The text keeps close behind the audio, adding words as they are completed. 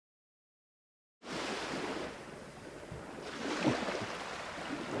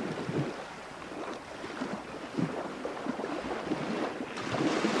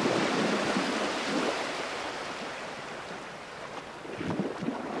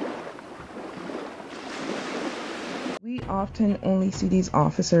We often only see these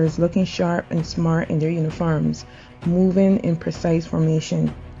officers looking sharp and smart in their uniforms, moving in precise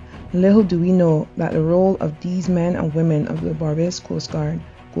formation. Little do we know that the role of these men and women of the Barbados Coast Guard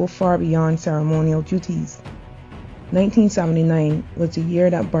go far beyond ceremonial duties. 1979 was the year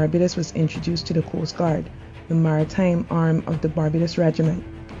that Barbados was introduced to the Coast Guard, the maritime arm of the Barbados Regiment.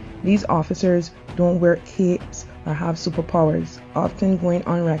 These officers don't wear capes or have superpowers, often going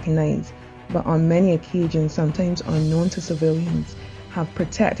unrecognized, but on many occasions, sometimes unknown to civilians, have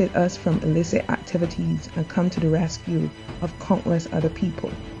protected us from illicit activities and come to the rescue of countless other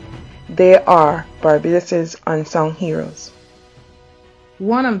people. They are Barbados' unsung heroes.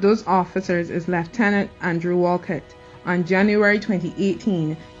 One of those officers is Lieutenant Andrew Walcott. On January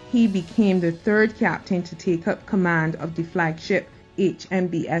 2018, he became the third captain to take up command of the flagship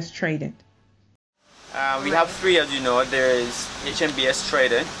HMBS Trident. We have three, as you know. There is HMBS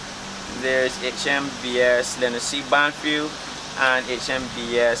Trident, there's HMBS Leonard C. Banfield, and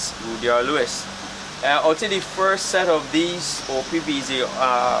HMBS Rudyard Lewis. Out of the first set of these OPVs,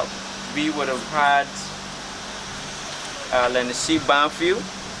 we would have had Leonard C. Banfield.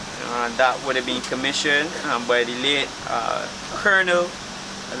 That would have been commissioned by the late Colonel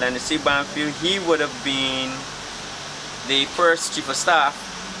Leonard C. Banfield. He would have been the first Chief of Staff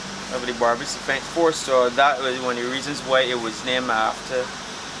of the Barbados Defense Force, so that was one of the reasons why it was named after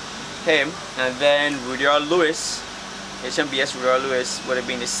him. And then Rudyard Lewis, HMBS Rudyard Lewis, would have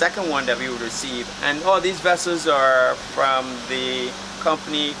been the second one that we would receive. And all these vessels are from the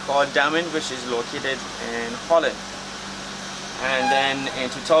company called Damen, which is located in Holland. And then in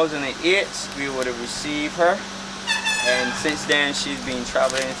 2008 we would have received her, and since then she's been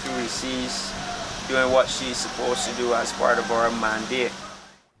traveling through the seas doing what she's supposed to do as part of our mandate.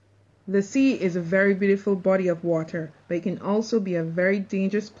 The sea is a very beautiful body of water, but it can also be a very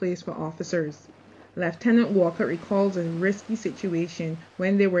dangerous place for officers. Lieutenant Walker recalls a risky situation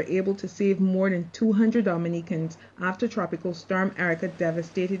when they were able to save more than 200 Dominicans after Tropical Storm Erica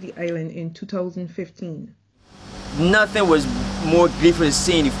devastated the island in 2015. Nothing was more gleeful than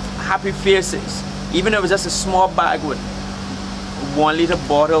seeing the happy faces. Even if it was just a small bag with 1 liter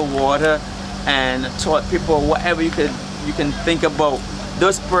bottle of water and toilet paper, whatever you can think about,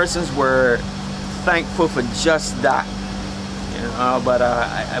 those persons were thankful for just that. You know, but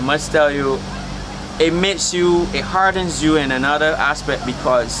I must tell you, it hardens you in another aspect,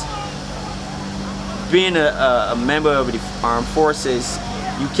 because being a member of the armed forces,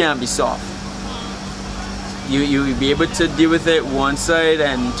 you can't be soft. You'll be able to deal with it one side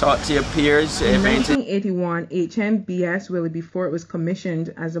and talk to your peers. In 1981, HMBS Willie, before it was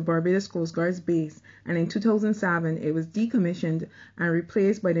commissioned as a Barbados Coast Guard's base, and in 2007 it was decommissioned and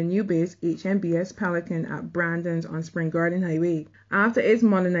replaced by the new base HMBS Pelican at Brandon's on Spring Garden Highway. After its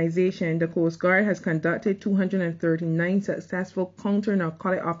modernization, the Coast Guard has conducted 239 successful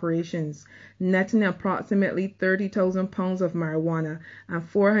counter-narcotic operations, netting approximately 30,000 pounds of marijuana and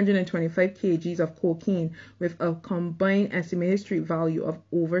 425 kgs of cocaine, with a combined estimated street value of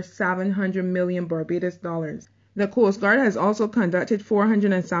over 700 million Barbados dollars. The Coast Guard has also conducted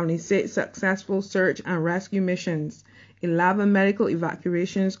 476 successful search and rescue missions, 11 medical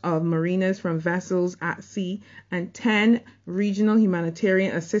evacuations of mariners from vessels at sea, and 10 regional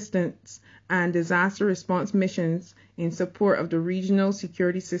humanitarian assistance and disaster response missions in support of the regional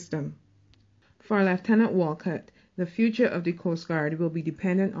security system. For Lieutenant Walcott, the future of the Coast Guard will be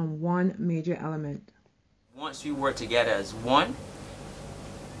dependent on one major element. Once we work together as one,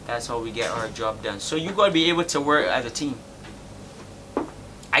 that's how we get our job done. So you got to be able to work as a team.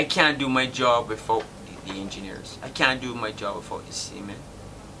 I can't do my job without the engineers. I can't do my job without the seamen.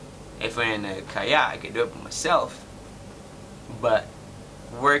 If I'm in a kayak, I can do it by myself. But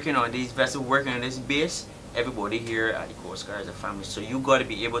working on these vessels, working on this base, everybody here at the Coast Guard is a family. So you got to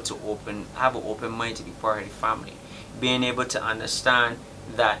be able to have an open mind to be part of the family. Being able to understand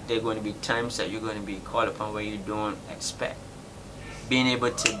that there are going to be times that you're going to be called upon where you don't expect. Being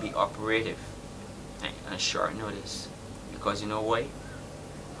able to be operative on short notice. Because you know why?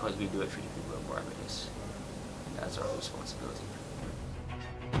 Because we do it for the people of Barbados. And that's our responsibility.